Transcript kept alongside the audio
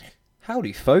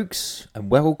Howdy, folks, and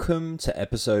welcome to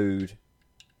episode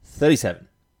 37.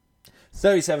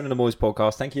 37 of the Moyes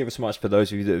Podcast. Thank you ever so much for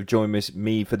those of you that have joined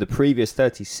me for the previous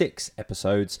 36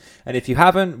 episodes. And if you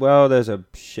haven't, well, there's a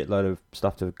shitload of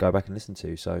stuff to go back and listen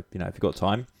to. So, if you've got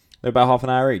time, they're about half an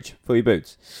hour each for your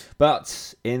boots.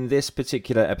 But in this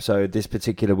particular episode, this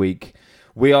particular week,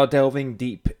 we are delving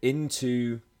deep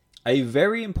into a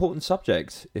very important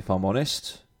subject, if I'm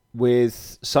honest,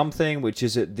 with something which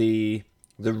is at the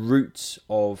roots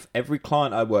of every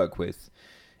client I work with,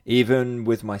 even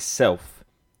with myself,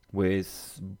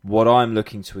 with what I'm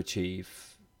looking to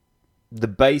achieve. The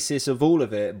basis of all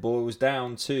of it boils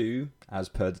down to, as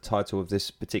per the title of this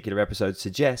particular episode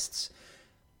suggests,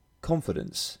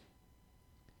 confidence.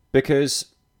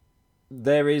 Because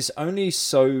there is only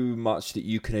so much that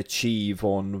you can achieve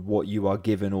on what you are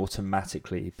given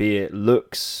automatically, be it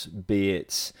looks, be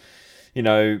it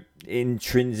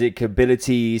intrinsic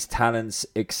abilities, talents,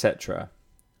 etc.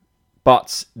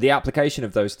 But the application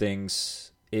of those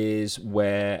things is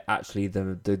where actually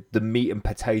the meat and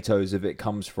potatoes of it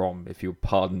comes from, if you'll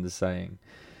pardon the saying.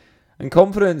 And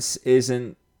confidence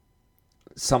isn't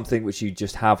something which you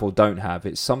just have or don't have.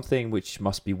 It's something which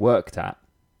must be worked at.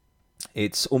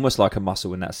 It's almost like a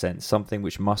muscle in that sense, something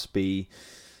which must be,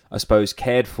 I suppose,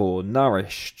 cared for,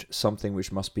 nourished, something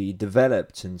which must be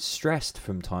developed and stressed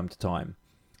from time to time.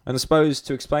 And I suppose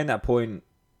to explain that point,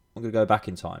 I'm going to go back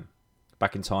in time.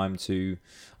 Back in time to,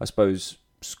 I suppose,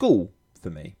 school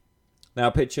for me. Now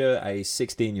picture a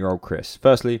 16-year-old Chris.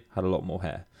 Firstly, had a lot more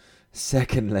hair.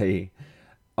 Secondly,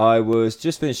 I was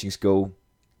just finishing school,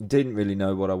 didn't really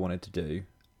know what I wanted to do,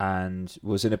 and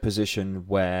was in a position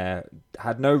where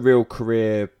had no real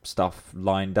career stuff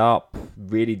lined up,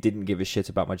 really didn't give a shit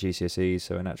about my GCSEs,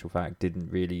 so in actual fact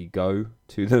didn't really go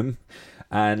to them,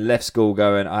 and left school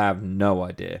going, I have no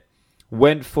idea.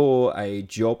 Went for a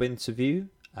job interview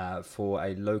for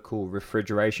a local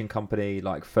refrigeration company,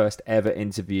 like first ever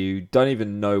interview. Don't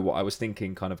even know what I was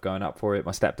thinking kind of going up for it.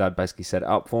 My stepdad basically set it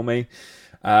up for me.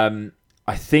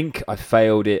 I think I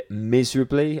failed it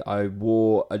miserably. I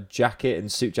wore a jacket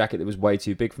and suit jacket that was way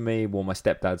too big for me. Wore my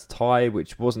stepdad's tie,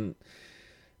 which wasn't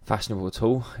fashionable at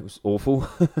all. It was awful.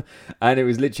 And it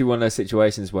was literally one of those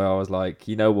situations where I was like,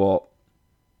 you know what?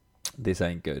 This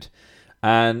ain't good.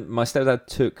 And my stepdad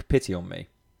took pity on me.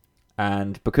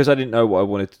 And because I didn't know what I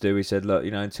wanted to do, he said, look,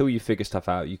 until you figure stuff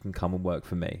out, you can come and work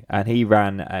for me. And he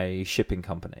ran a shipping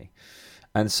company.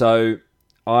 And so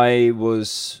I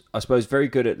was, I suppose, very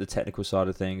good at the technical side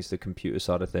of things, the computer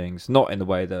side of things, not in the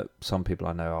way that some people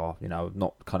I know are,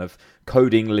 not kind of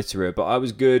coding literate, but I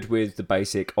was good with the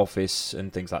basic office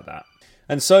and things like that.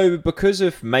 And so because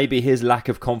of maybe his lack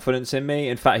of confidence in me,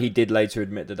 in fact, he did later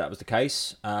admit that was the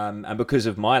case, and because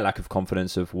of my lack of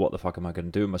confidence of what the fuck am I going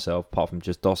to do with myself, apart from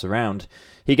just doss around,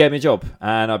 he gave me a job,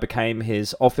 and I became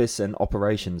his office and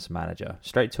operations manager,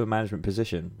 straight to a management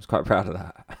position. I was quite proud of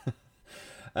that.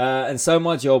 And so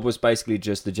my job was basically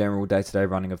just the general day-to-day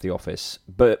running of the office.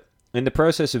 But in the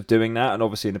process of doing that, and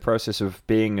obviously in the process of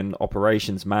being an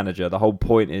operations manager, the whole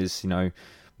point is,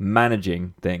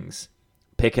 managing things,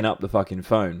 picking up the fucking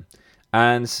phone.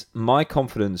 And my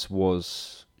confidence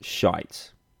was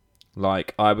shite.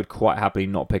 Like, I would quite happily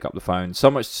not pick up the phone. So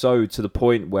much so to the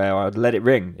point where I'd let it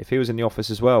ring. If he was in the office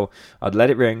as well, I'd let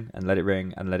it ring and let it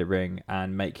ring and let it ring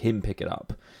and make him pick it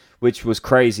up. Which was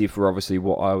crazy for obviously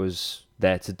what I was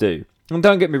there to do. And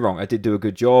don't get me wrong, I did do a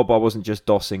good job. I wasn't just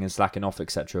dossing and slacking off,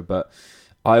 etc. But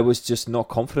I was just not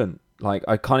confident. Like,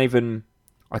 I can't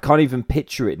even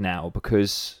picture it now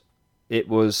because it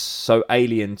was so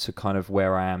alien to kind of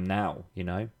where I am now,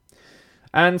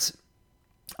 And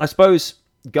I suppose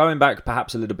going back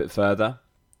perhaps a little bit further,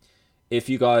 if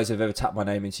you guys have ever tapped my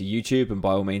name into YouTube, and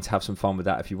by all means have some fun with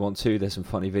that if you want to, there's some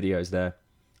funny videos there.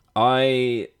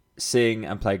 I sing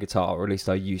and play guitar, or at least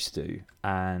I used to,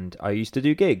 and I used to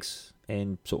do gigs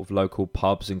in sort of local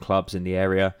pubs and clubs in the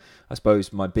area. I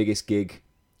suppose my biggest gig,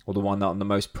 or the one that I'm the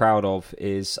most proud of,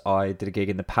 is I did a gig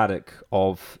in the paddock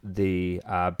of the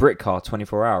Britcar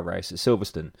 24-hour race at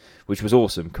Silverstone, which was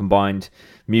awesome, combined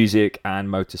music and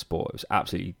motorsport. It was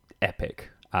absolutely epic.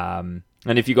 And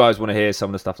if you guys want to hear some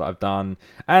of the stuff that I've done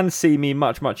and see me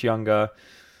much, much younger,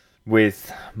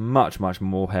 with much, much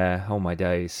more hair, oh my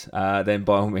days, then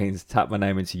by all means tap my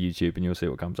name into YouTube and you'll see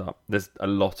what comes up. There's a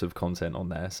lot of content on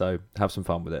there, so have some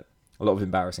fun with it. A lot of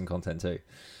embarrassing content too.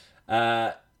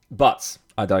 But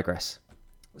I digress.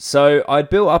 So I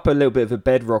built up a little bit of a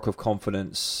bedrock of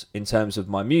confidence in terms of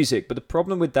my music, but the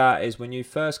problem with that is when you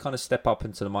first kind of step up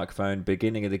into the microphone,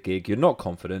 beginning of the gig, you're not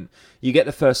confident. You get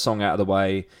the first song out of the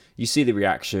way, you see the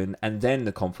reaction, and then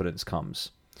the confidence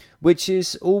comes. which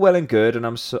is all well and good, and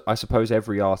I suppose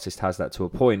every artist has that to a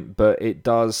point, but it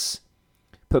does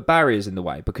put barriers in the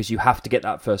way because you have to get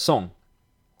that first song.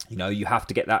 You have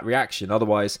to get that reaction.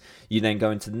 Otherwise, you then go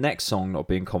into the next song not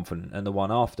being confident and the one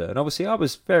after. And obviously, I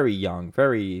was very young,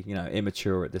 very,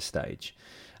 immature at this stage.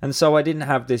 And so I didn't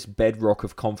have this bedrock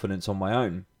of confidence on my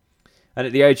own. And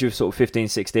at the age of sort of 15,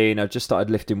 16, I just started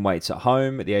lifting weights at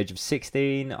home. At the age of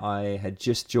 16, I had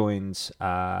just joined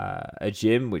a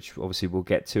gym, which obviously we'll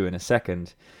get to in a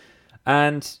second.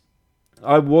 And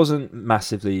I wasn't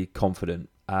massively confident.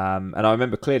 And I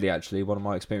remember clearly, actually, one of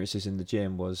my experiences in the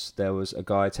gym was there was a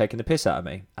guy taking the piss out of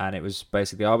me. And it was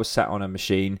basically, I was sat on a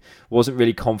machine, wasn't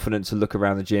really confident to look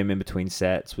around the gym in between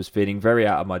sets, was feeling very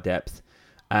out of my depth.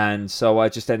 And so I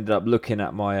just ended up looking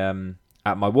at my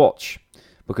watch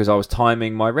because I was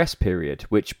timing my rest period,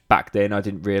 which back then I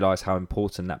didn't realise how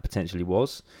important that potentially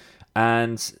was.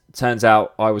 And turns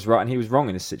out I was right and he was wrong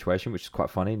in this situation, which is quite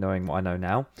funny knowing what I know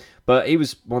now. But he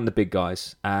was one of the big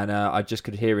guys, and I just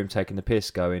could hear him taking the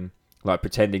piss, going like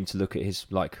pretending to look at his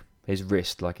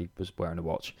wrist like he was wearing a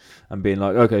watch, and being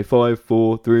like, "Okay, 5,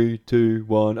 4, 3, 2,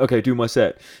 1. Okay, do my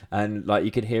set." And like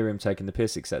you could hear him taking the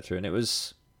piss, etc. And it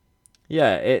was,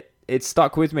 it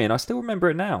stuck with me, and I still remember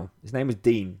it now. His name was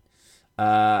Dean,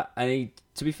 and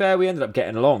to be fair, we ended up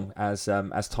getting along as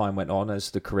time went on,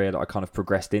 as the career that I kind of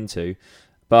progressed into.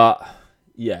 But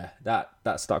yeah,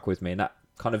 that stuck with me, and that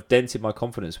kind of dented my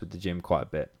confidence with the gym quite a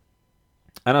bit.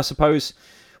 And I suppose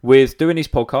with doing these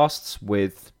podcasts,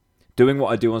 with doing what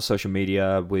I do on social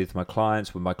media, with my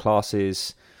clients, with my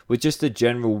classes, with just the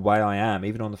general way I am,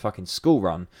 even on the fucking school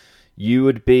run, you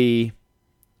would be,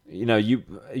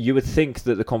 you would think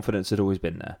that the confidence had always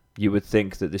been there. You would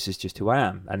think that this is just who I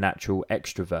am, a natural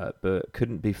extrovert, but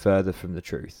couldn't be further from the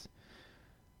truth.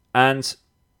 And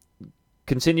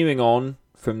continuing on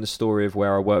from the story of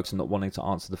where I worked and not wanting to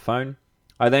answer the phone,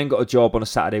 I then got a job on a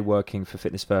Saturday working for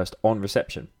Fitness First on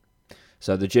reception.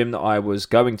 So the gym that I was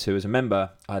going to as a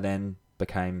member, I then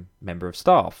became member of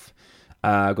staff.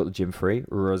 I got the gym free,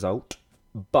 result.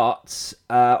 But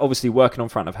obviously working on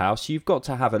front of house, you've got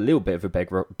to have a little bit of a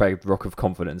bedrock of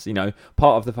confidence.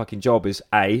 Part of the fucking job is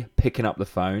A, picking up the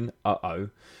phone,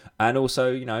 and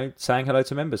also, saying hello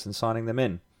to members and signing them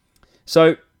in.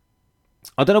 So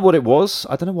I don't know what it was.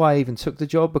 I don't know why I even took the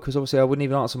job, because obviously I wouldn't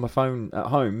even answer my phone at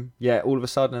home. Yet all of a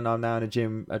sudden I'm now in a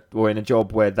gym or in a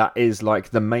job where that is like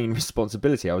the main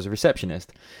responsibility. I was a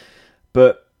receptionist.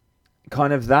 But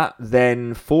kind of that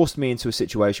then forced me into a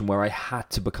situation where I had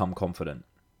to become confident.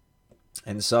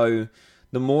 And so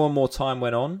the more and more time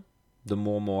went on, the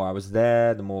more and more I was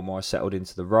there, the more and more I settled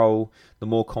into the role, the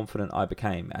more confident I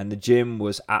became. And the gym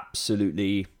was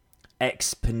absolutely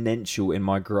exponential in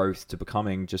my growth to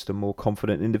becoming just a more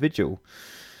confident individual.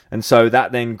 And so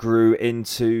that then grew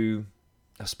into,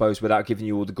 I suppose, without giving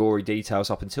you all the gory details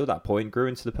up until that point, grew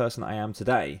into the person that I am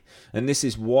today. And this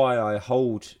is why I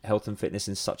hold health and fitness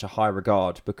in such a high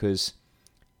regard, because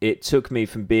it took me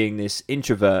from being this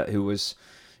introvert who was,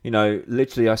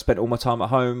 literally I spent all my time at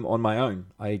home on my own.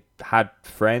 I had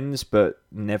friends, but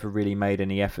never really made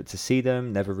any effort to see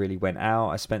them, never really went out.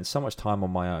 I spent so much time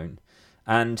on my own.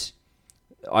 And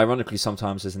ironically,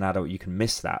 sometimes as an adult, you can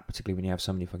miss that, particularly when you have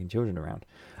so many fucking children around.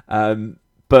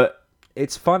 But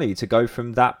it's funny to go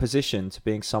from that position to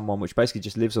being someone which basically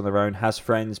just lives on their own, has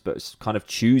friends, but kind of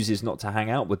chooses not to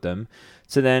hang out with them,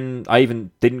 to then I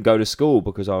even didn't go to school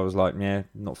because I was like,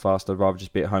 not fast. I'd rather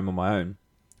just be at home on my own.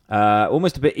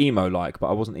 Almost a bit emo-like, but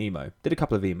I wasn't emo. Did a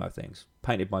couple of emo things.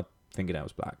 Painted my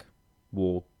fingernails black.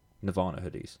 Wore Nirvana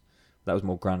hoodies. That was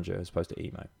more grunge as opposed to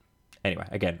emo. Anyway,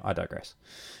 again, I digress.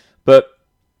 But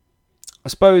I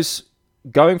suppose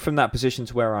going from that position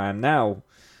to where I am now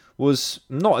was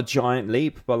not a giant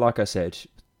leap, but like I said,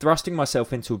 thrusting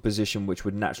myself into a position which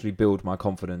would naturally build my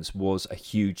confidence was a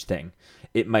huge thing.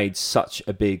 It made such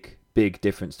a big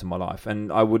difference to my life,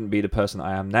 and I wouldn't be the person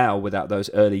I am now without those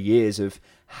early years of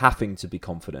having to be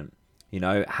confident,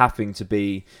 having to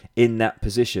be in that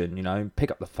position, pick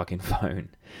up the fucking phone.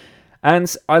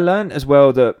 And I learned as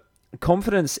well that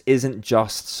confidence isn't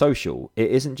just social.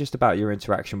 It isn't just about your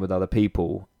interaction with other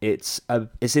people. It's an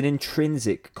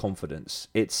intrinsic confidence.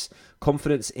 It's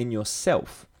confidence in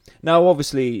yourself. Now,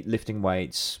 obviously, lifting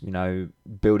weights,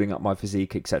 building up my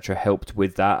physique, etc., helped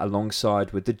with that,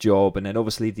 alongside with the job, and then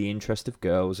obviously the interest of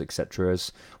girls, etc.,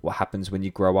 as what happens when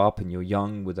you grow up and you're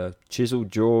young with a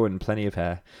chiseled jaw and plenty of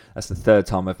hair. That's the third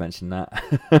time I've mentioned that.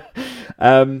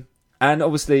 And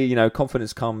obviously,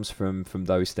 confidence comes from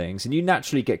those things. And you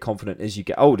naturally get confident as you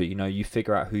get older. You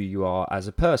figure out who you are as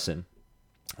a person.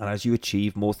 And as you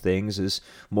achieve more things, as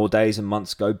more days and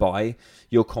months go by,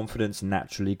 your confidence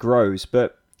naturally grows.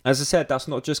 But As I said, that's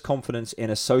not just confidence in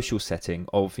a social setting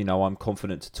of, I'm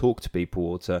confident to talk to people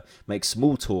or to make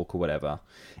small talk or whatever.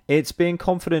 It's being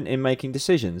confident in making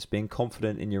decisions, being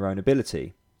confident in your own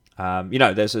ability.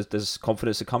 There's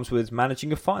confidence that comes with managing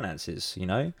your finances,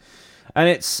 And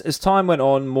as time went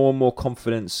on, more and more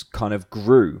confidence kind of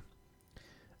grew.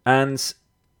 And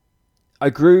I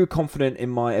grew confident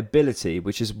in my ability,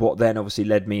 which is what then obviously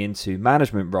led me into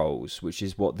management roles, which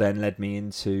is what then led me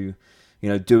into,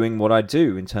 doing what I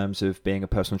do in terms of being a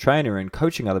personal trainer and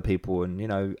coaching other people.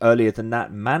 And, earlier than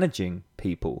that, managing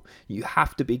people. You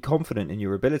have to be confident in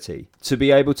your ability to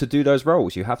be able to do those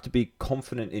roles. You have to be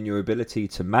confident in your ability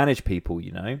to manage people,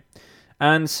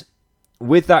 And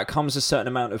with that comes a certain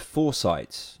amount of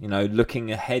foresight,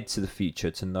 looking ahead to the future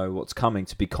to know what's coming,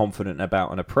 to be confident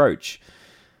about an approach.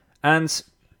 And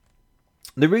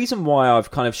the reason why I've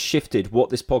kind of shifted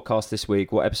what this podcast this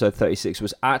week, what episode 36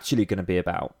 was actually going to be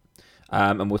about,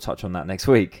 and we'll touch on that next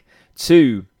week,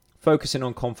 to focusing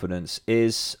on confidence,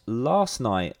 is last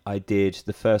night I did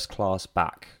the first class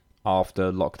back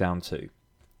after lockdown 2.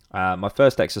 My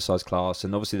first exercise class,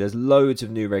 and obviously there's loads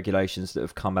of new regulations that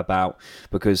have come about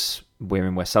because we're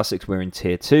in West Sussex, we're in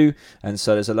Tier 2, and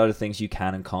so there's a load of things you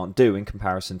can and can't do in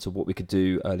comparison to what we could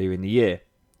do earlier in the year.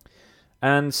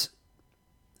 And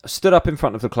I stood up in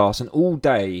front of the class, and all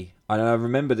day, and I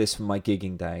remember this from my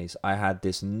gigging days, I had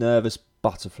this nervous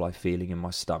butterfly feeling in my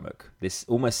stomach, this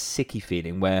almost sicky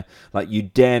feeling where like you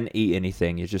daren't eat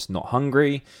anything, you're just not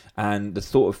hungry, and the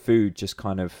thought of food just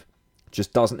kind of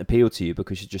just doesn't appeal to you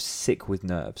because you're just sick with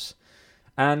nerves.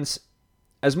 And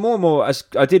as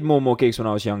I did more and more gigs when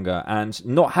I was younger, and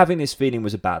not having this feeling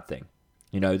was a bad thing.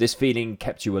 This feeling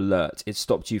kept you alert. It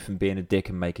stopped you from being a dick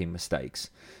and making mistakes.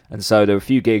 And so there were a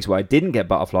few gigs where I didn't get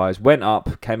butterflies, went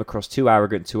up, came across too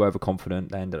arrogant, too overconfident.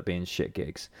 They ended up being shit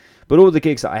gigs. But all the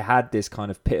gigs that I had this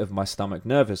kind of pit of my stomach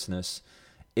nervousness,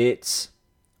 it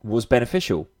was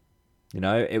beneficial.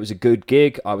 It was a good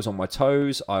gig. I was on my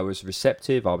toes. I was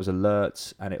receptive. I was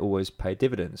alert. And it always paid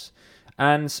dividends.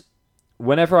 And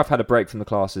whenever I've had a break from the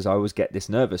classes, I always get this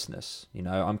nervousness.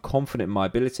 I'm confident in my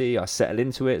ability. I settle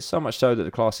into it, so much so that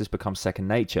the classes become second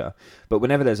nature. But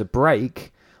whenever there's a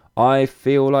break, I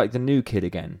feel like the new kid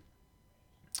again.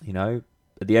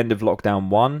 At the end of lockdown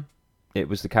 1, it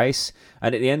was the case.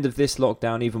 And at the end of this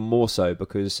lockdown, even more so,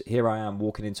 because here I am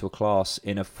walking into a class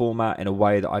in a format, in a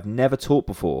way that I've never taught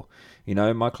before.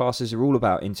 My classes are all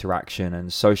about interaction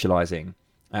and socializing.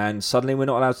 And suddenly we're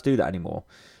not allowed to do that anymore.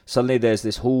 Suddenly there's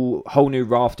this whole new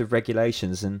raft of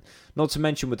regulations, and not to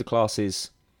mention with the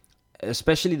classes,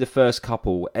 especially the first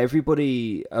couple,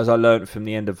 everybody, as I learned from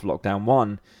the end of lockdown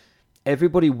 1,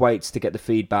 everybody waits to get the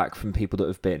feedback from people that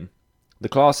have been. The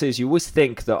classes, you always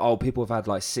think that, people have had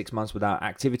like 6 months without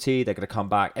activity, they're going to come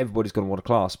back, everybody's going to want a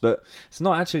class, but it's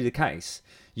not actually the case.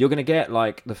 You're going to get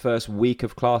like the first week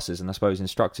of classes, and I suppose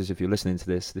instructors, if you're listening to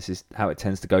this is how it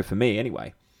tends to go for me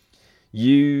anyway.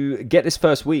 You get this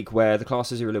first week where the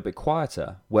classes are a little bit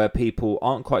quieter, where people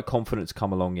aren't quite confident to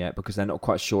come along yet because they're not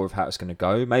quite sure of how it's going to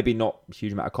go. Maybe not a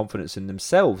huge amount of confidence in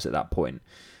themselves at that point.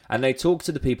 And they talk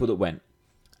to the people that went.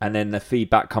 And then the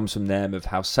feedback comes from them of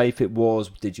how safe it was,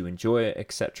 did you enjoy it,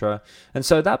 etc. And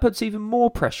so that puts even more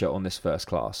pressure on this first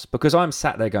class, because I'm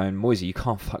sat there going, Moisey, you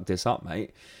can't fuck this up,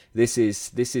 mate. This is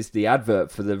the advert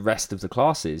for the rest of the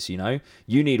classes,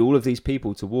 You need all of these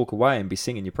people to walk away and be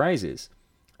singing your praises.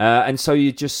 And so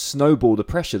you just snowball the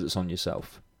pressure that's on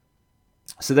yourself.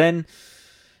 So then,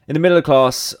 in the middle of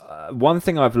class, one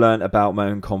thing I've learned about my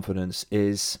own confidence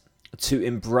is to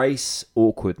embrace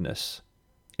awkwardness.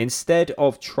 Instead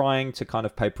of trying to kind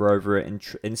of paper over it,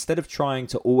 and instead of trying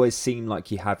to always seem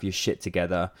like you have your shit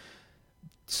together,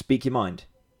 speak your mind.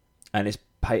 And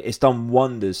it's done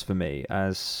wonders for me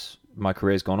as my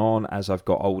career's gone on, as I've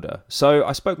got older. So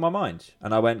I spoke my mind,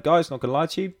 and I went, guys, not gonna lie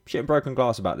to you, shit and broken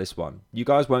glass about this one. You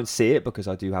guys won't see it because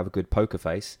I do have a good poker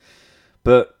face,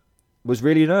 but was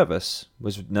really nervous.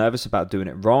 Was nervous about doing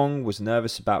it wrong. Was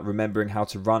nervous about remembering how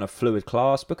to run a fluid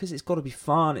class, because it's got to be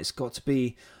fun. It's got to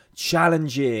be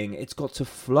challenging. It's got to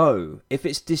flow. If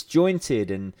it's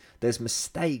disjointed and there's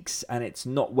mistakes and it's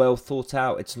not well thought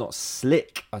out, it's not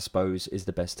slick, I suppose is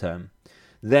the best term,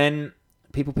 then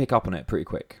people pick up on it pretty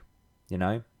quick.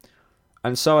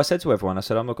 And so I said to everyone, I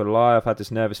said, I'm not going to lie, I've had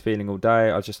this nervous feeling all day.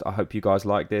 I hope you guys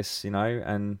like this,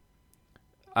 And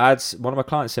I had one of my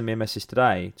clients send me a message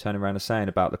today, turning around and saying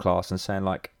about the class and saying,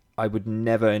 like, I would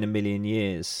never in a million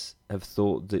years have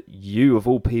thought that you, of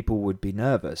all people, would be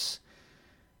nervous.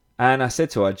 And I said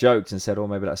to her, I joked and said,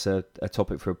 maybe that's a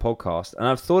topic for a podcast. And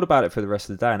I've thought about it for the rest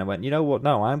of the day. And I went, you know what?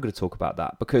 No, I am going to talk about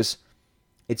that, because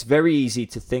it's very easy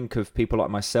to think of people like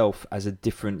myself as a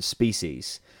different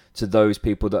species. to those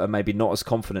people that are maybe not as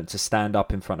confident to stand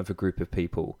up in front of a group of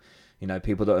people. You know,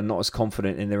 people that are not as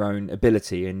confident in their own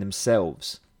ability, in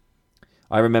themselves.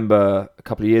 I remember a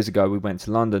couple of years ago, we went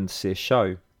to London to see a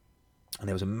show, and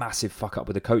there was a massive fuck up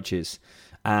with the coaches.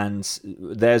 And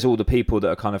there's all the people that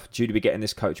are kind of due to be getting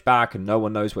this coach back, and no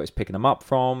one knows where it's picking them up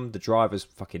from. The driver's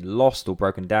fucking lost or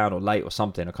broken down or late or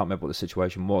something. I can't remember what the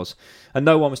situation was. And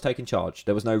no one was taking charge.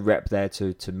 There was no rep there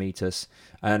to meet us.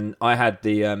 And I had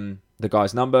the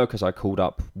guy's number because I called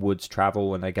up Woods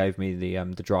Travel, and they gave me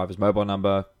the driver's mobile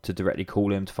number to directly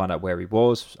call him to find out where he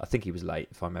was. I think he was late,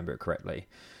 if I remember it correctly.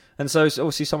 And so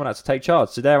obviously someone had to take charge.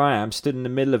 So there I am, stood in the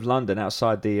middle of London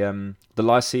outside the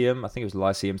Lyceum, I think it was the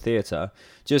Lyceum Theatre,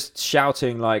 just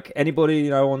shouting like anybody, you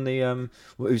know, on the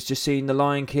who's just seen The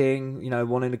Lion King, you know,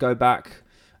 wanting to go back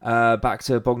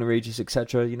to Bognor Regis,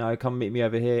 etc. You know, come meet me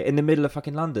over here in the middle of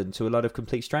fucking London to a lot of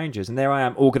complete strangers. And there I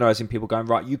am organising people, going,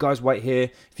 right, you guys wait here.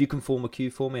 If you can form a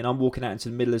queue for me, and I'm walking out into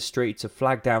the middle of the street to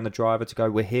flag down the driver to go,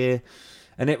 we're here.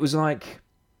 And it was like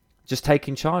just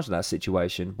taking charge of that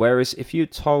situation. Whereas if you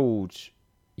told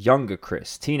younger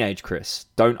Chris, teenage Chris,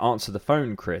 don't answer the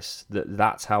phone, Chris,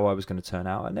 that's how I was going to turn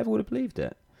out, I never would have believed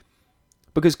it.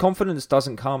 Because confidence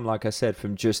doesn't come, like I said,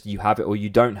 from just you have it or you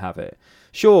don't have it.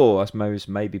 Sure, I suppose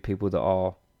maybe people that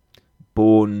are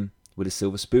born with a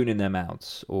silver spoon in their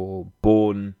mouths or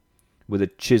born with a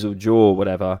chiseled jaw or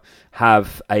whatever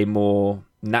have a more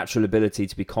natural ability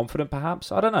to be confident,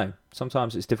 perhaps. I don't know.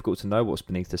 Sometimes it's difficult to know what's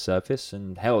beneath the surface,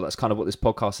 and hell, that's kind of what this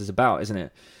podcast is about, isn't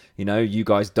it? You know, you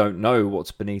guys don't know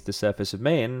what's beneath the surface of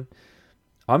me, and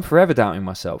I'm forever doubting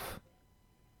myself,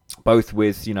 both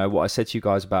with, you know, what I said to you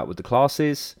guys about with the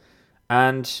classes,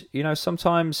 and, you know,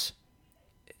 sometimes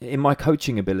in my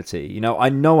coaching ability. You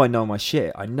know my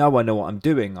shit. I know what I'm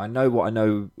doing. I know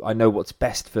what's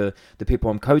best for the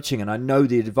people I'm coaching, and I know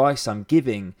the advice I'm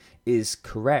giving is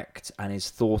correct and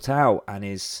is thought out and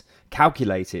is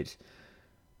calculated.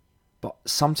 But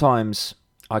sometimes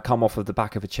I come off of the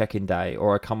back of a check-in day,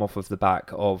 or I come off of the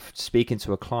back of speaking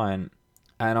to a client,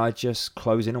 and I just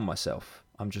close in on myself.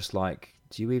 I'm just like,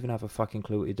 do you even have a fucking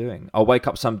clue what you're doing? I'll wake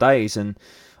up some days and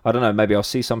I don't know, maybe I'll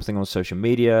see something on social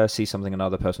media, see something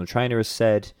another personal trainer has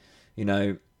said, you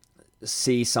know,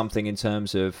 see something in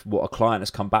terms of what a client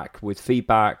has come back with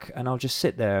feedback, and I'll just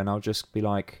sit there and I'll just be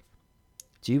like,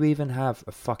 do you even have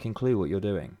a fucking clue what you're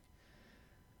doing?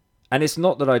 And it's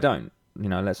not that I don't, you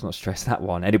know, let's not stress that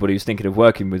one. Anybody who's thinking of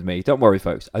working with me, don't worry,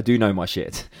 folks, I do know my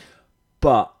shit.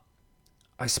 But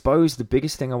I suppose the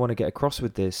biggest thing I want to get across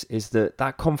with this is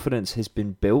that confidence has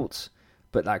been built,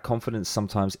 but that confidence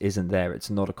sometimes isn't there. It's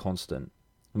not a constant.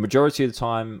 The majority of the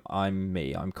time, I'm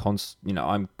me. I'm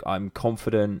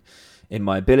confident in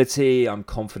my ability. I'm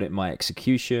confident in my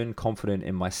execution. Confident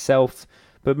in myself.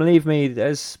 But believe me,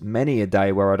 there's many a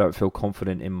day where I don't feel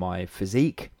confident in my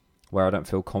physique, where I don't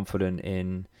feel confident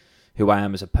in who I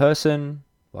am as a person,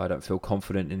 where I don't feel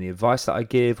confident in the advice that I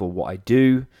give or what I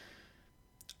do.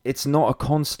 It's not a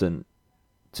constant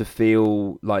to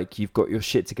feel like you've got your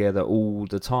shit together all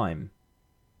the time.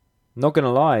 Not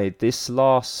gonna lie, this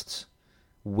last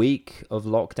week of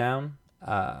lockdown,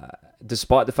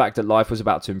 despite the fact that life was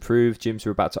about to improve, gyms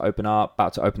were about to open up,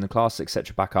 about to open the classes,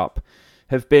 etc. back up,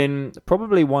 have been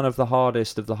probably one of the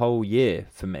hardest of the whole year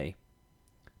for me.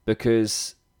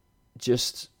 Because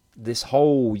just this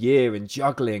whole year in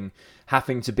juggling,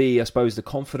 having to be, I suppose, the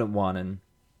confident one, and,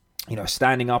 you know,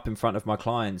 standing up in front of my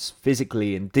clients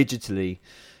physically and digitally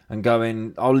and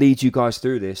going, I'll lead you guys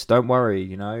through this. Don't worry,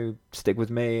 you know, stick with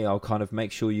me. I'll kind of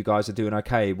make sure you guys are doing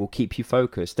okay. We'll keep you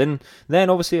focused. And then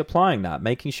obviously applying that,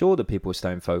 making sure that people are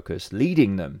staying focused,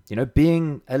 leading them, you know,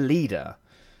 being a leader.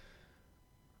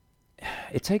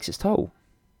 It takes its toll.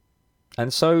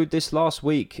 And so this last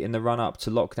week in the run up to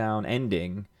lockdown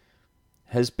ending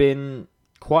has been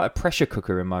quite a pressure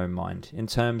cooker in my own mind, in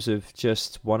terms of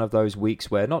just one of those weeks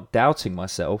where, not doubting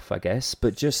myself, I guess,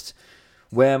 but just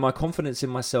where my confidence in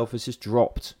myself has just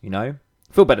dropped, you know.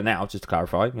 I feel better now, just to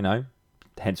clarify, you know,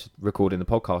 hence recording the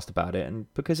podcast about it.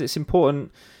 And because it's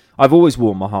important, I've always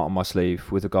worn my heart on my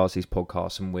sleeve with regards to these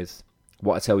podcasts and with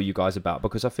what I tell you guys about,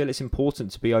 because I feel it's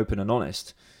important to be open and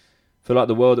honest. I feel like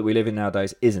the world that we live in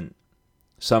nowadays isn't.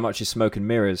 So much is smoke and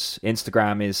mirrors.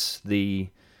 Instagram is the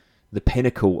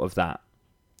pinnacle of that.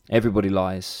 Everybody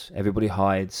lies, everybody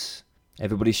hides,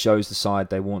 everybody shows the side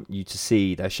they want you to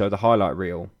see. They show the highlight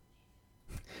reel.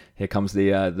 Here comes the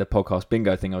podcast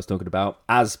bingo thing I was talking about,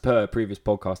 as per a previous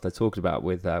podcast I talked about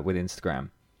with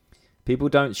Instagram. People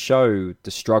don't show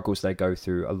the struggles they go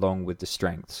through along with the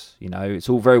strengths. You know, it's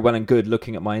all very well and good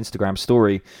looking at my Instagram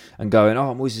story and going,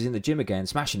 oh, Moises is in the gym again,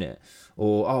 smashing it.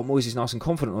 Or, oh, Moises is nice and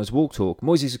confident on his walk talk.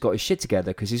 Moises has got his shit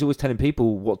together because he's always telling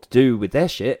people what to do with their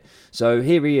shit. So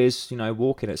here he is, you know,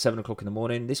 walking at 7 o'clock in the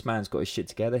morning. This man's got his shit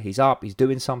together. He's up, he's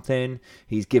doing something.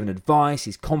 He's giving advice.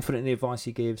 He's confident in the advice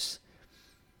he gives.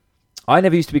 I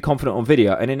never used to be confident on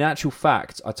video, and in actual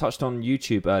fact, I touched on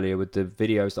YouTube earlier with the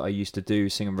videos that I used to do,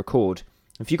 sing and record.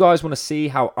 If you guys want to see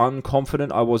how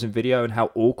unconfident I was in video and how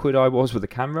awkward I was with the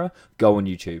camera, go on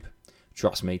YouTube.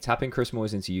 Trust me, tap in Chris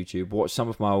Moyes into YouTube, watch some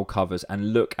of my old covers,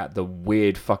 and look at the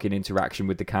weird fucking interaction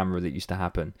with the camera that used to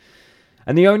happen.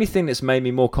 And the only thing that's made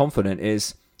me more confident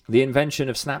is the invention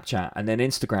of Snapchat and then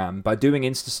Instagram. By doing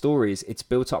Insta stories, it's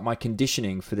built up my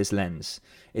conditioning for this lens.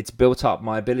 It's built up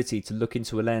my ability to look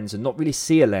into a lens and not really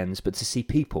see a lens, but to see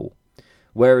people.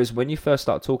 Whereas when you first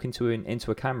start talking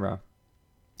into a camera,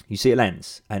 you see a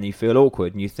lens and you feel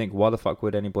awkward and you think, why the fuck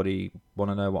would anybody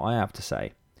want to know what I have to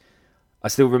say? I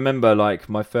still remember like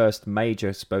my first major,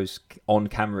 I suppose,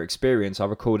 on-camera experience. I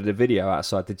recorded a video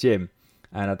outside the gym,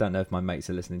 and I don't know if my mates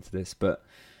are listening to this, but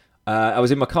I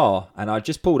was in my car and I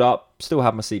just pulled up, still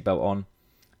had my seatbelt on,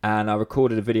 and I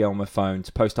recorded a video on my phone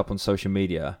to post up on social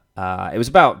media. It was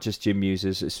about just gym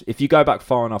users. If you go back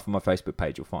far enough on my Facebook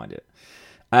page, you'll find it.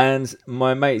 And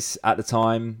my mates at the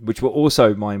time, which were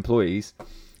also my employees,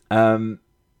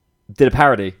 did a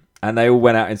parody. And they all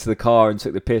went out into the car and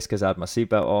took the piss because I had my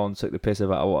seatbelt on, took the piss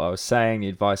about what I was saying, the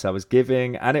advice I was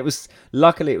giving. And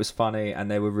luckily it was funny,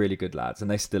 and they were really good lads. And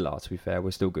they still are, to be fair.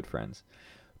 We're still good friends.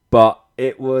 But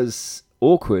it was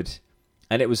awkward.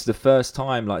 And it was the first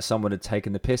time like someone had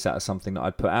taken the piss out of something that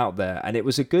I'd put out there. And it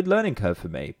was a good learning curve for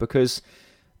me, because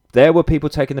there were people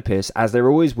taking the piss, as there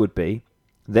always would be.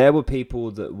 There were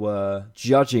people that were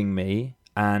judging me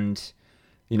and,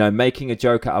 you know, making a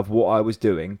joke out of what I was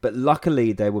doing. But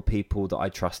luckily there were people that I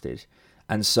trusted.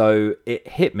 And so it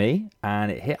hit me,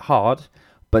 and it hit hard,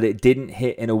 but it didn't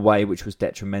hit in a way which was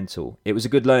detrimental. It was a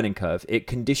good learning curve. It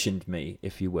conditioned me,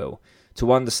 if you will,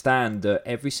 to understand that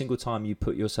every single time you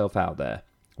put yourself out there,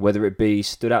 whether it be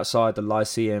stood outside the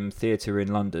Lyceum Theatre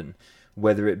in London,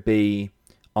 whether it be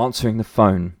answering the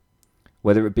phone,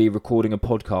 whether it be recording a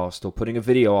podcast or putting a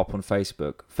video up on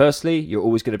Facebook, firstly, you're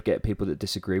always going to get people that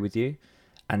disagree with you.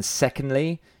 And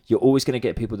secondly, you're always going to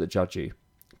get people that judge you.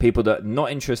 People that are not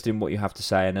interested in what you have to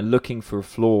say and are looking for a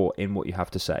flaw in what you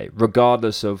have to say,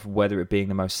 regardless of whether it being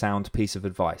the most sound piece of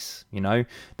advice. You know,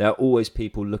 there are always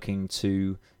people looking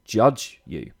to judge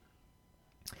you.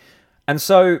 And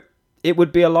so it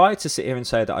would be a lie to sit here and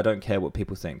say that I don't care what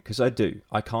people think, because I do.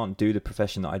 I can't do the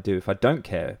profession that I do if I don't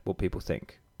care what people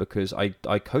think, because I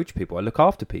coach people, I look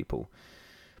after people.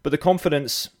 But the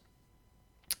confidence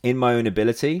in my own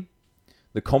ability,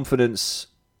 the confidence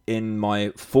in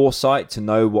my foresight to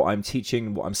know what I'm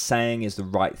teaching, what I'm saying is the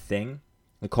right thing,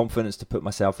 the confidence to put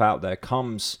myself out there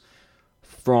comes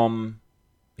from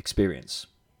experience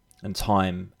and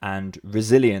time and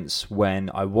resilience when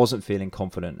I wasn't feeling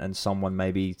confident and someone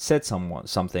maybe said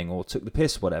something or took the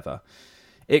piss, whatever.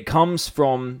 It comes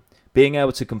from being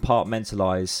able to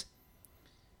compartmentalize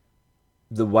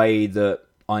the way that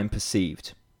I'm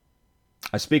perceived.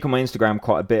 I speak on my Instagram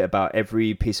quite a bit about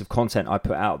every piece of content I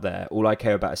put out there. All I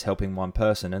care about is helping one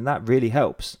person, and that really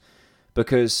helps.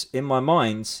 Because in my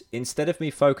mind, instead of me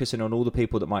focusing on all the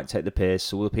people that might take the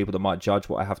piss, all the people that might judge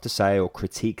what I have to say or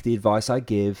critique the advice I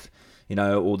give, you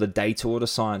know, or the data or the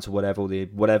science or whatever, or the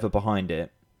whatever behind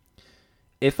it,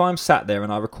 if I'm sat there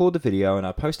and I record the video and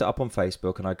I post it up on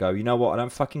Facebook and I go, you know what, I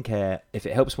don't fucking care. If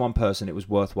it helps one person, it was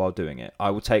worthwhile doing it. I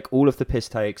will take all of the piss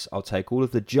takes. I'll take all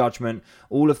of the judgment,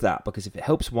 all of that, because if it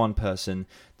helps one person,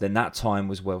 then that time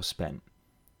was well spent.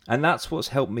 And that's what's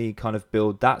helped me kind of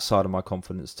build that side of my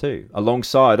confidence too,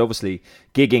 alongside obviously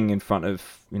gigging in front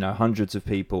of, you know, hundreds of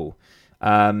people,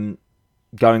 going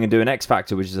and doing X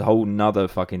Factor, which is a whole nother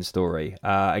fucking story,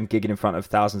 and gigging in front of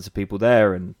thousands of people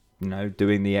there and, you know,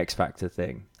 doing the X Factor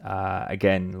thing.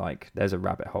 Again, like, there's a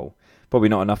rabbit hole. Probably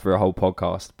not enough for a whole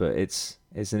podcast, but it's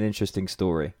an interesting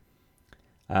story.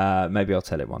 Maybe I'll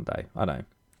tell it one day. I don't know.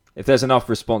 If there's enough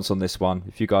response on this one,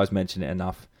 if you guys mention it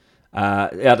enough. I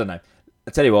don't know. I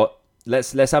tell you what,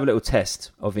 let's have a little test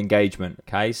of engagement,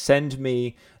 okay? Send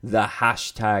me the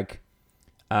hashtag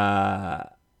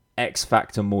X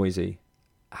Factor Moisey.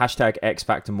 Hashtag X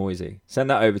Factor Moisey. Send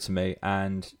that over to me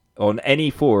and on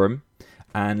any forum.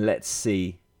 And let's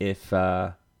see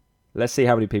how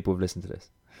many people have listened to this.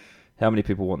 How many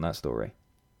people want that story?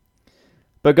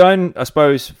 But going, I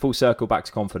suppose, full circle back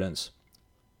to confidence.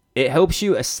 It helps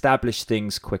you establish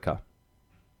things quicker.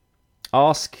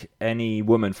 Ask any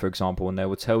woman, for example, and they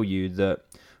will tell you that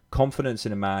confidence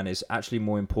in a man is actually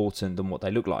more important than what they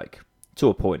look like, to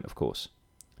a point, of course.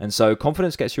 And so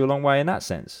confidence gets you a long way in that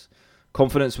sense.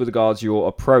 Confidence with regards to your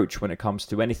approach when it comes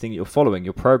to anything you're following,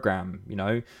 your program,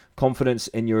 confidence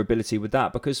in your ability with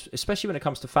that. Because especially when it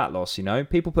comes to fat loss,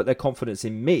 people put their confidence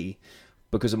in me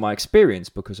because of my experience,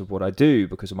 because of what I do,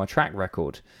 because of my track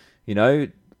record.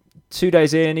 2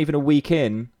 days in, even a week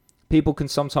in, people can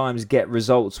sometimes get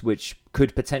results which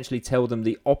could potentially tell them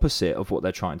the opposite of what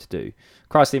they're trying to do.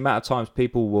 Christ, the amount of times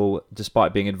people will,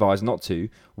 despite being advised not to,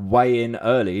 weigh in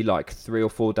early, like 3 or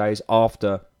 4 days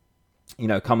after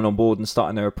coming on board and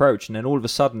starting their approach, and then all of a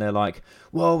sudden they're like,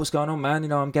 whoa, what's going on, man?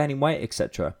 I'm gaining weight,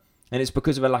 etc. And it's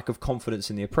because of a lack of confidence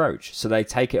in the approach. So they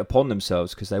take it upon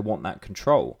themselves because they want that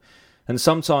control. And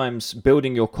sometimes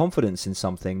building your confidence in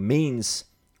something means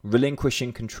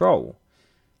relinquishing control.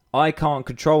 I can't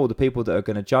control the people that are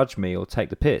going to judge me or take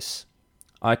the piss.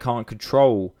 I can't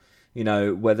control,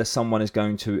 whether someone is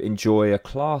going to enjoy a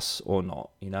class or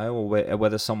not, or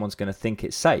whether someone's going to think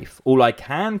it's safe. All I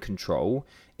can control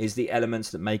is the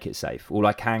elements that make it safe. All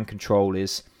I can control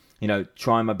is,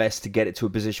 trying my best to get it to a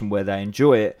position where they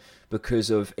enjoy it because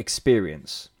of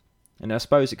experience. And I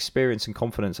suppose experience and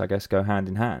confidence, I guess, go hand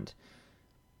in hand.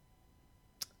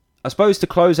 I suppose to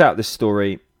close out this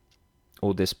story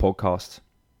or this podcast,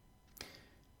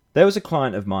 there was a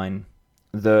client of mine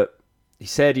that he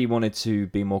said he wanted to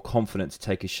be more confident to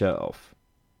take his shirt off.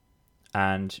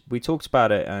 And we talked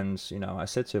about it, and, I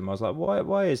said to him, I was like,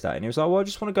 why is that? And he was like, well, I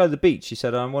just want to go to the beach. He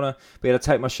said, I want to be able to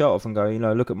take my shirt off and go,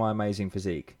 look at my amazing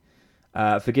physique.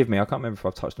 Forgive me, I can't remember if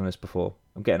I've touched on this before.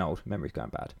 I'm getting old, memory's going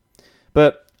bad.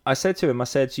 But I said to him,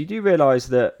 so you do realise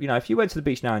that, if you went to the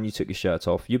beach now and you took your shirt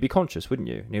off, you'd be conscious, wouldn't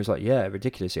you? And he was like, yeah,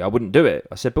 ridiculously, I wouldn't do it.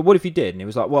 I said, but what if you did? And he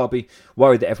was like, well, I'd be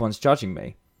worried that everyone's judging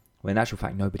me. Well, in actual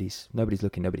fact, nobody's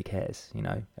looking, nobody cares,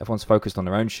 Everyone's focused on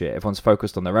their own shit. Everyone's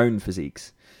focused on their own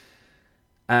physiques.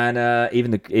 And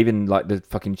even like the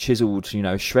fucking chiseled,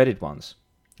 shredded ones.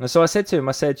 And so I said to him,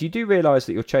 you do realise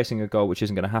that you're chasing a goal which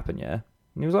isn't going to happen, yeah?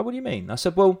 And he was like, what do you mean? I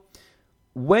said, well,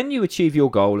 when you achieve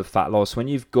your goal of fat loss, when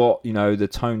you've got, the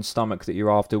toned stomach that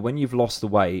you're after, when you've lost the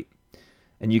weight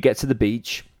and you get to the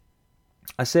beach,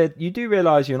 I said, you do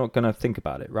realise you're not going to think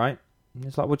about it, right? And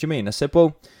he's like, what do you mean? I said,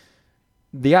 well,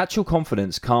 the actual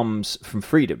confidence comes from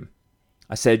freedom.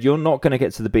 I said, you're not going to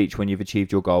get to the beach when you've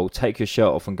achieved your goal, take your shirt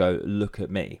off and go, look at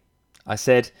me. I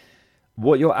said,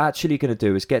 what you're actually going to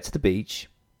do is get to the beach,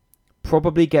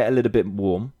 probably get a little bit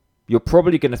warm. You're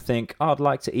probably going to think, I'd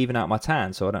like to even out my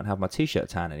tan so I don't have my t-shirt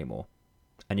tan anymore.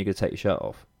 And you're going to take your shirt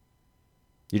off.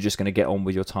 You're just going to get on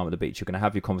with your time at the beach. You're going to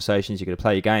have your conversations. You're going to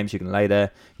play your games. You're going to lay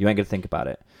there. You ain't going to think about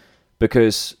it.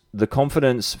 Because the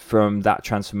confidence from that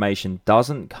transformation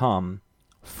doesn't come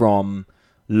from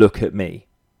look at me.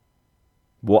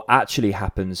 What actually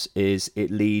happens is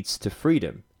it leads to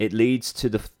freedom. It leads to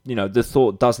the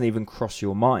thought doesn't even cross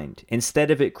your mind. Instead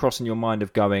of it crossing your mind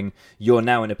of going, you're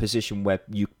now in a position where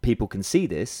people can see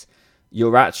this,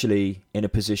 you're actually in a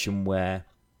position where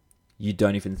you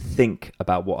don't even think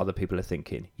about what other people are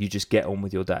thinking. You just get on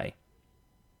with your day.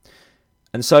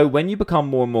 And so when you become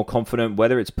more and more confident,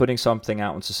 whether it's putting something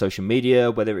out onto social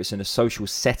media, whether it's in a social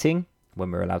setting,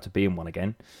 when we're allowed to be in one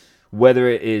again, whether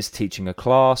it is teaching a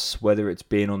class, whether it's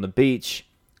being on the beach,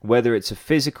 whether it's a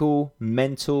physical,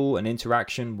 mental, an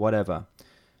interaction, whatever.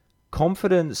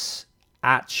 Confidence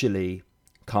actually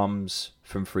comes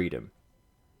from freedom.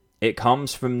 It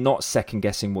comes from not second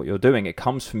guessing what you're doing. It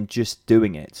comes from just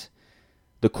doing it.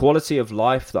 The quality of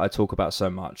life that I talk about so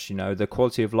much, the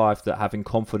quality of life that having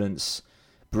confidence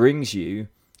brings you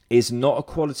is not a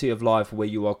quality of life where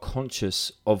you are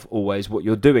conscious of always what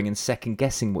you're doing and second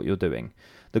guessing what you're doing.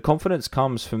 The confidence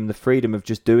comes from the freedom of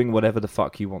just doing whatever the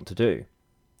fuck you want to do.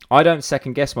 I don't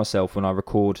second guess myself when I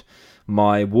record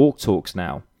my walk talks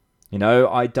now.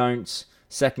 I don't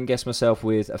second guess myself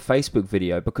with a Facebook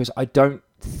video because I don't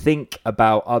think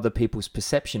about other people's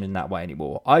perception in that way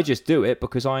anymore. I just do it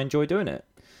because I enjoy doing it.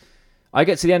 I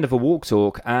get to the end of a walk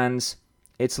talk and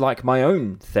it's like my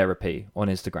own therapy on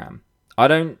Instagram. I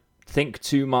don't think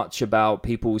too much about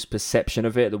people's perception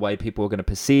of it, the way people are going to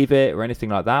perceive it or anything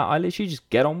like that. I literally just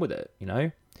get on with it,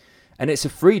 And it's a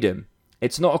freedom.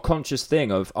 It's not a conscious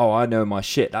thing of, oh, I know my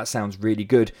shit. That sounds really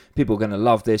good. People are going to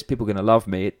love this. People are going to love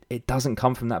me. It doesn't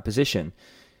come from that position.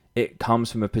 It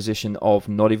comes from a position of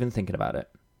not even thinking about it.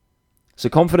 So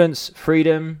confidence,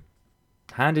 freedom,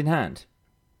 hand in hand.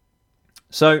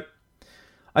 So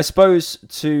I suppose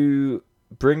to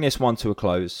bring this one to a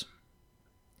close,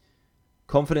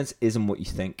 confidence isn't what you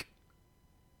think.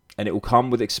 And it will come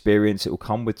with experience. It will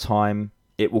come with time.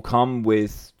 It will come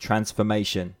with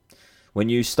transformation. When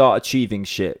you start achieving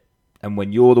shit, And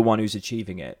when you're the one who's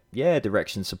achieving it, yeah,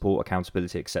 direction, support,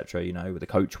 accountability, etc., with a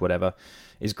coach, whatever,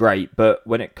 is great. But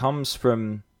when it comes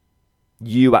from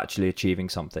you actually achieving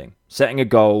something, setting a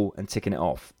goal and ticking it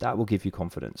off, that will give you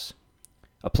confidence.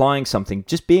 Applying something,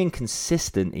 just being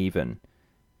consistent even,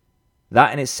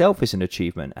 that in itself is an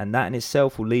achievement, and that in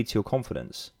itself will lead to your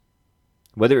confidence.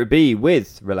 Whether it be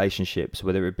with relationships,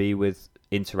 whether it be with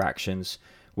interactions,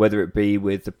 whether it be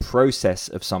with the process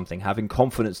of something, having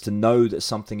confidence to know that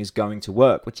something is going to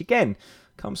work, which again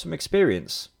comes from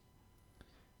experience.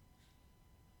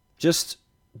 Just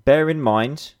bear in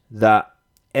mind that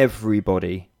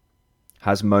everybody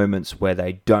has moments where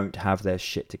they don't have their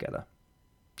shit together.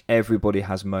 Everybody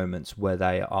has moments where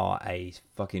they are a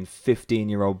fucking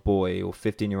 15-year-old boy or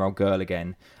 15-year-old girl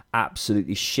again,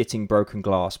 absolutely shitting broken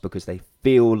glass because they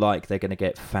feel like they're going to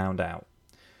get found out.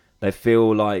 They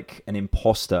feel like an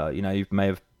imposter. You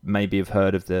maybe have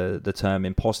heard of the term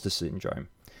imposter syndrome,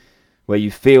 where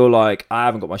you feel like, I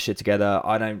haven't got my shit together.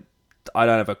 I don't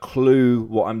have a clue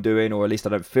what I'm doing, or at least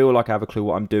I don't feel like I have a clue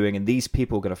what I'm doing. And these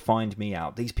people are going to find me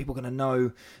out. These people are going to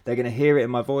know. They're going to hear it in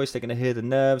my voice. They're going to hear the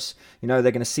nerves. They're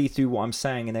going to see through what I'm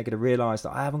saying, and they're going to realize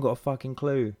that I haven't got a fucking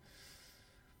clue.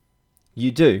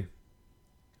 You do,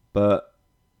 but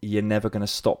you're never going to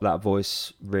stop that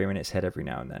voice rearing its head every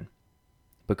now and then.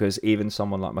 Because even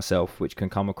someone like myself, which can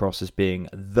come across as being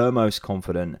the most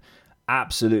confident,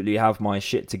 absolutely have my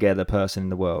shit together person in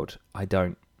the world, I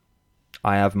don't.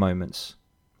 I have moments.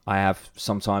 I have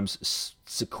sometimes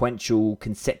sequential,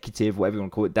 consecutive, whatever you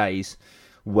want to call it, days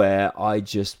where I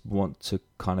just want to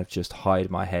kind of just hide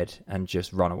my head and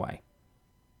just run away.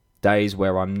 Days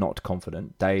where I'm not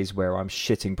confident. Days where I'm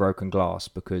shitting broken glass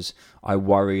because I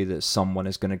worry that someone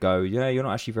is going to go, yeah, you're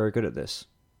not actually very good at this.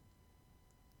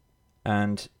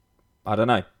 And I don't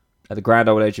know, at the grand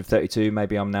old age of 32,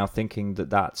 maybe I'm now thinking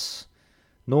that that's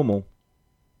normal.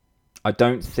 I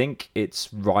don't think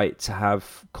it's right to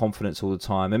have confidence all the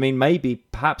time. I mean,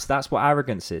 perhaps that's what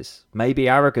arrogance is. Maybe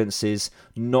arrogance is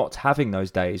not having those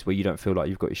days where you don't feel like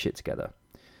you've got your shit together.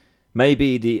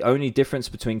 Maybe the only difference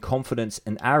between confidence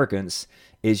and arrogance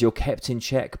is you're kept in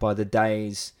check by the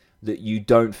days that you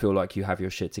don't feel like you have your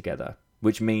shit together,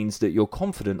 which means that you're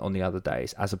confident on the other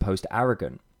days as opposed to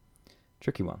arrogant.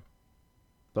 Tricky one.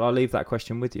 But I'll leave that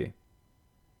question with you.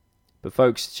 But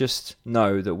folks, just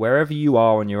know that wherever you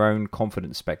are on your own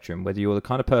confidence spectrum, whether you're the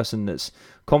kind of person that's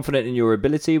confident in your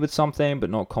ability with something but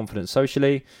not confident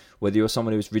socially, whether you're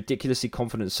someone who's ridiculously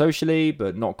confident socially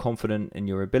but not confident in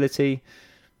your ability,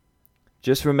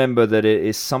 just remember that it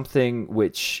is something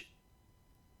which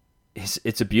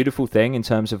it's a beautiful thing in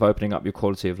terms of opening up your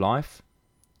quality of life,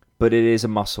 but it is a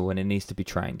muscle and it needs to be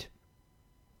trained.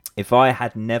 If I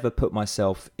had never put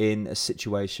myself in a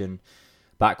situation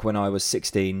back when I was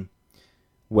 16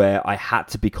 where I had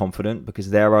to be confident because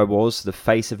there I was, the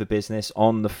face of a business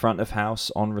on the front of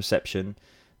house, on reception,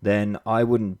 then I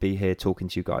wouldn't be here talking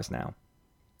to you guys now.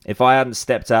 If I hadn't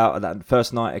stepped out at that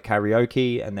first night at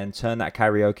karaoke and then turned that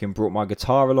karaoke and brought my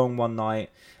guitar along one night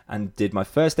and did my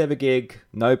first ever gig,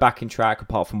 no backing track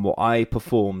apart from what I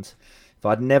performed, if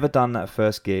I'd never done that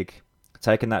first gig,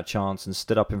 taken that chance and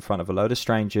stood up in front of a load of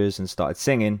strangers and started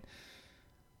singing,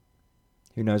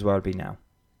 who knows where I'd be now.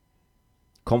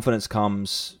 Confidence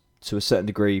comes to a certain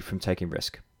degree from taking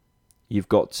risk. You've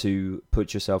got to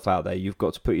put yourself out there. You've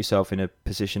got to put yourself in a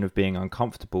position of being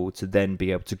uncomfortable to then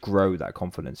be able to grow that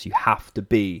confidence. You have to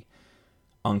be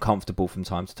uncomfortable from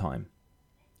time to time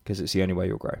because it's the only way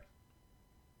you'll grow.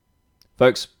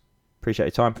 Folks, appreciate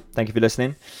your time. Thank you for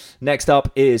listening. Next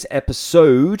up is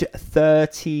episode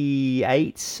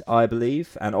 38, I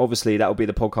believe. And obviously that will be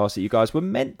the podcast that you guys were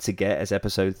meant to get as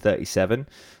episode 37.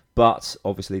 But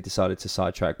obviously decided to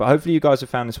sidetrack. But hopefully you guys have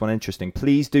found this one interesting.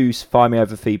 Please do fire me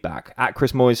over feedback. At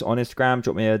Chris Moyes on Instagram.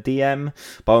 Drop me a DM.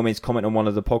 By all means, comment on one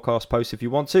of the podcast posts if you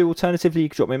want to. Alternatively, you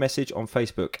can drop me a message on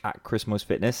Facebook at Chris Moyes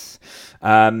Fitness.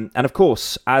 And of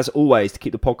course, as always, to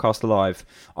keep the podcast alive,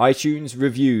 iTunes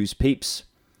reviews, peeps.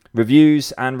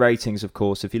 Reviews and ratings, of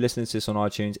course. If you're listening to this on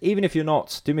iTunes, even if you're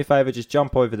not, do me a favor, just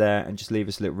jump over there and just leave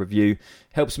us a little review.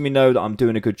 Helps me know that I'm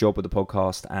doing a good job with the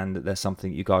podcast and that there's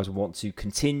something you guys want to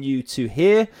continue to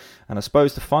hear. And I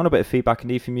suppose the final bit of feedback I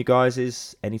need from you guys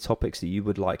is any topics that you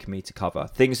would like me to cover.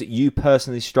 Things that you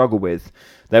personally struggle with.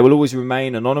 They will always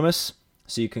remain anonymous.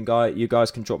 So you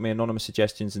guys can drop me anonymous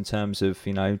suggestions in terms of,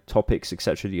 topics,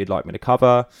 etc. that you'd like me to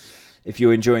cover. If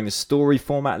you're enjoying the story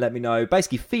format, let me know.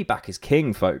 Basically, feedback is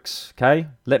king, folks, okay?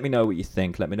 Let me know what you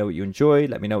think. Let me know what you enjoy.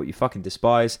 Let me know what you fucking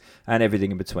despise and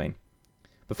everything in between.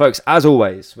 But folks, as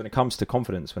always, when it comes to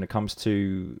confidence, when it comes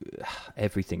to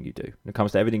everything you do, when it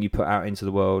comes to everything you put out into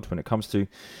the world, when it comes to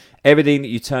everything that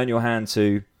you turn your hand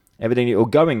to, everything that you're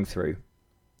going through,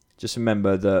 just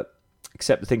remember that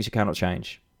accept the things you cannot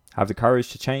change. Have the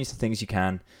courage to change the things you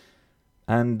can,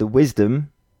 and the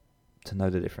wisdom to know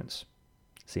the difference.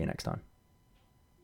 See you next time.